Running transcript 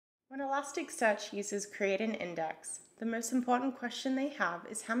Elasticsearch users create an index. The most important question they have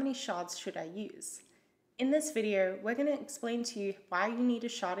is how many shards should I use? In this video, we're going to explain to you why you need a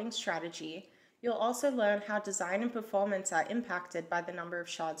sharding strategy. You'll also learn how design and performance are impacted by the number of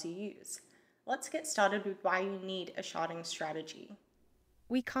shards you use. Let's get started with why you need a sharding strategy.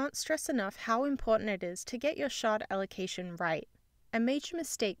 We can't stress enough how important it is to get your shard allocation right. A major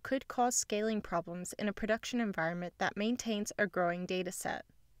mistake could cause scaling problems in a production environment that maintains a growing dataset.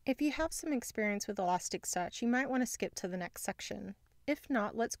 If you have some experience with Elasticsearch, you might want to skip to the next section. If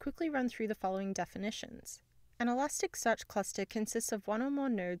not, let's quickly run through the following definitions. An Elasticsearch cluster consists of one or more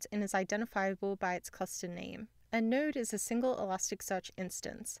nodes and is identifiable by its cluster name. A node is a single Elasticsearch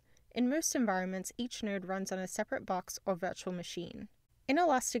instance. In most environments, each node runs on a separate box or virtual machine. In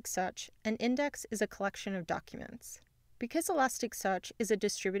Elasticsearch, an index is a collection of documents. Because Elasticsearch is a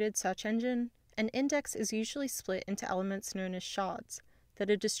distributed search engine, an index is usually split into elements known as shards that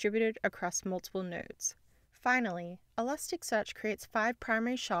are distributed across multiple nodes. Finally, Elasticsearch creates 5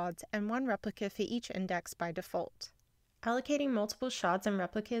 primary shards and 1 replica for each index by default. Allocating multiple shards and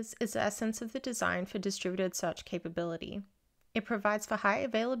replicas is the essence of the design for distributed search capability. It provides for high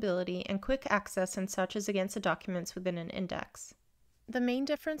availability and quick access in searches against the documents within an index. The main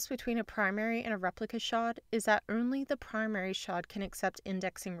difference between a primary and a replica shard is that only the primary shard can accept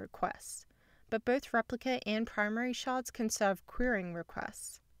indexing requests, but both replica and primary shards can serve querying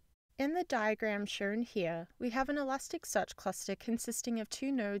requests. In the diagram shown here, we have an Elasticsearch cluster consisting of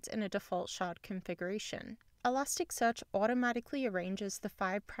 2 nodes in a default shard configuration. Elasticsearch automatically arranges the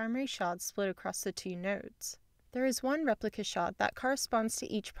 5 primary shards split across the 2 nodes. There is 1 replica shard that corresponds to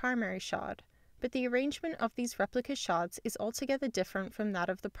each primary shard, but the arrangement of these replica shards is altogether different from that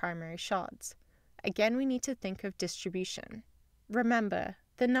of the primary shards. Again, we need to think of distribution. Remember,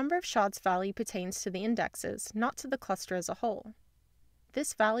 the number of shards value pertains to the indexes, not to the cluster as a whole.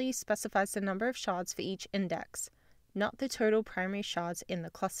 This value specifies the number of shards for each index, not the total primary shards in the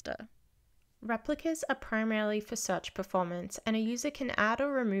cluster. Replicas are primarily for search performance, and a user can add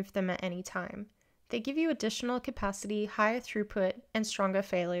or remove them at any time. They give you additional capacity, higher throughput, and stronger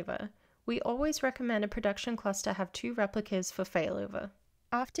failover. We always recommend a production cluster have 2 replicas for failover.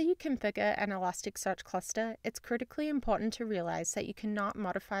 After you configure an Elasticsearch cluster, it's critically important to realize that you cannot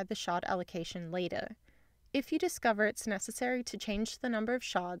modify the shard allocation later. If you discover it's necessary to change the number of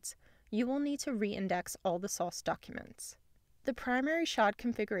shards, you will need to re-index all the source documents. The primary shard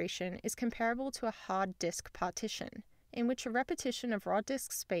configuration is comparable to a hard disk partition, in which a repetition of raw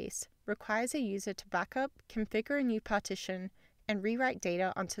disk space requires a user to back up, configure a new partition, and rewrite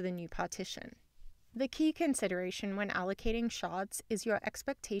data onto the new partition. The key consideration when allocating shards is your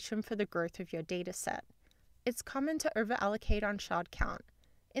expectation for the growth of your dataset. It's common to over-allocate on shard count.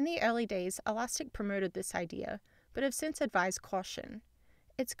 In the early days, Elastic promoted this idea, but have since advised caution.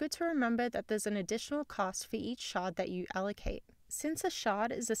 It's good to remember that there's an additional cost for each shard that you allocate. Since a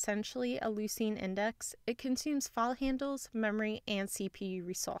shard is essentially a Lucene index, it consumes file handles, memory, and CPU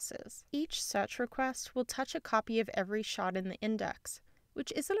resources. Each search request will touch a copy of every shard in the index,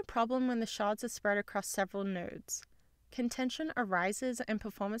 which isn't a problem when the shards are spread across several nodes. Contention arises and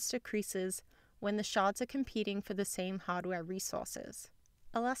performance decreases when the shards are competing for the same hardware resources.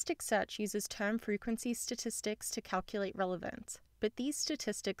 Elasticsearch uses term frequency statistics to calculate relevance, but these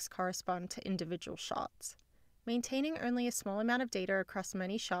statistics correspond to individual shards. Maintaining only a small amount of data across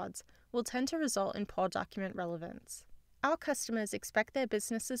many shards will tend to result in poor document relevance. Our customers expect their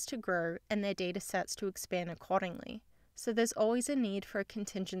businesses to grow and their datasets to expand accordingly, so there's always a need for a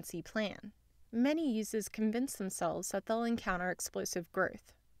contingency plan. Many users convince themselves that they'll encounter explosive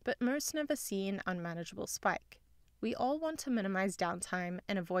growth, but most never see an unmanageable spike. We all want to minimize downtime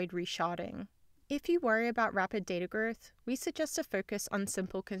and avoid resharding. If you worry about rapid data growth, we suggest a focus on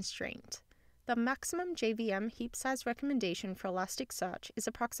simple constraint. The maximum JVM heap size recommendation for Elasticsearch is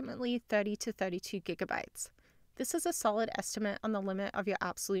approximately 30 to 32 gigabytes. This is a solid estimate on the limit of your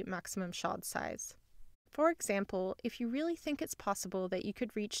absolute maximum shard size. For example, if you really think it's possible that you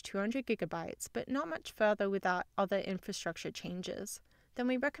could reach 200 gigabytes, but not much further without other infrastructure changes, then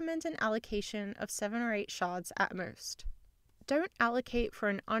we recommend an allocation of 7 or 8 shards at most. Don't allocate for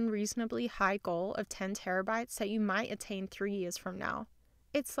an unreasonably high goal of 10 terabytes that you might attain 3 years from now.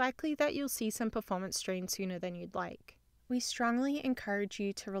 It's likely that you'll see some performance strain sooner than you'd like. We strongly encourage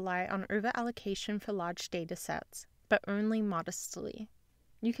you to rely on over-allocation for large datasets, but only modestly.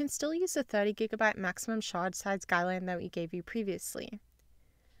 You can still use the 30 gigabyte maximum shard size guideline that we gave you previously.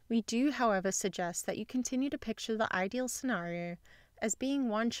 We do, however, suggest that you continue to picture the ideal scenario as being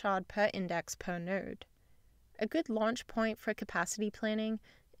 1 shard per index per node. A good launch point for capacity planning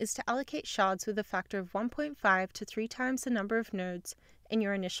is to allocate shards with a factor of 1.5 to 3 times the number of nodes in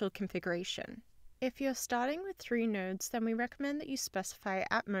your initial configuration. If you're starting with 3 nodes, then we recommend that you specify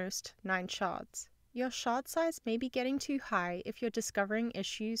at most 9 shards. Your shard size may be getting too high if you're discovering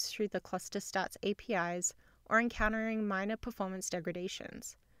issues through the cluster stats APIs or encountering minor performance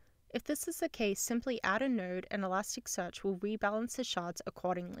degradations. If this is the case, simply add a node and Elasticsearch will rebalance the shards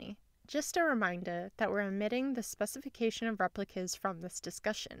accordingly. Just a reminder that we're omitting the specification of replicas from this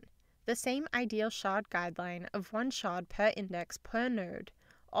discussion. The same ideal shard guideline of 1 shard per index per node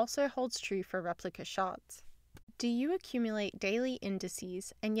also holds true for replica shards. Do you accumulate daily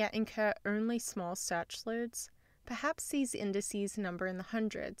indices and yet incur only small search loads? Perhaps these indices number in the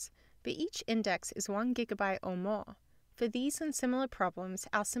hundreds, but each index is 1 GB or more. For these and similar problems,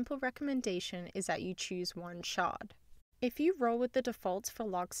 our simple recommendation is that you choose 1 shard. If you roll with the defaults for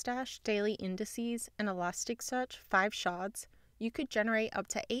Logstash, daily indices, and Elasticsearch 5 shards, you could generate up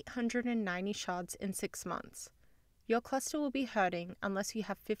to 890 shards in 6 months. Your cluster will be hurting unless you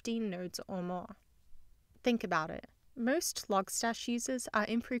have 15 nodes or more. Think about it. Most Logstash users are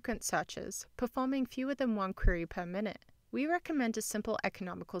infrequent searchers, performing fewer than 1 query per minute. We recommend a simple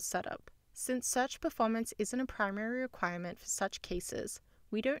economical setup. Since search performance isn't a primary requirement for such cases,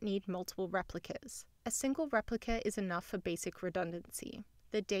 we don't need multiple replicas. A single replica is enough for basic redundancy.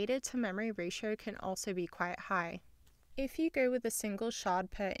 The data-to-memory ratio can also be quite high. If you go with a single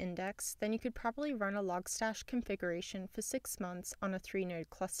shard per index, then you could probably run a Logstash configuration for 6 months on a 3-node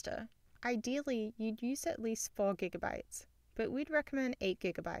cluster. Ideally, you'd use at least 4 GB, but we'd recommend 8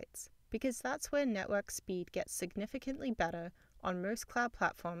 GB, because that's where network speed gets significantly better on most cloud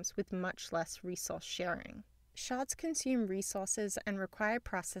platforms with much less resource sharing. Shards consume resources and require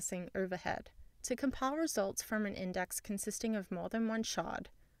processing overhead. To compile results from an index consisting of more than 1 shard,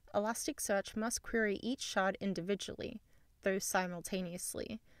 Elasticsearch must query each shard individually, though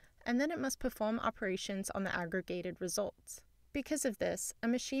simultaneously, and then it must perform operations on the aggregated results. Because of this, a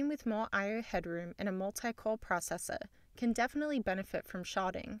machine with more I/O headroom and a multi-core processor can definitely benefit from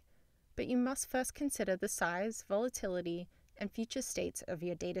sharding, but you must first consider the size, volatility, and future states of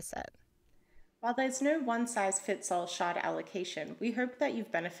your dataset. While there's no one-size-fits-all shard allocation, we hope that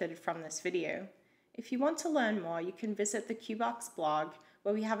you've benefited from this video. If you want to learn more, you can visit the QBox blog,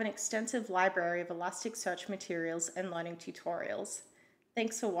 where we have an extensive library of Elasticsearch materials and learning tutorials.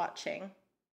 Thanks for watching.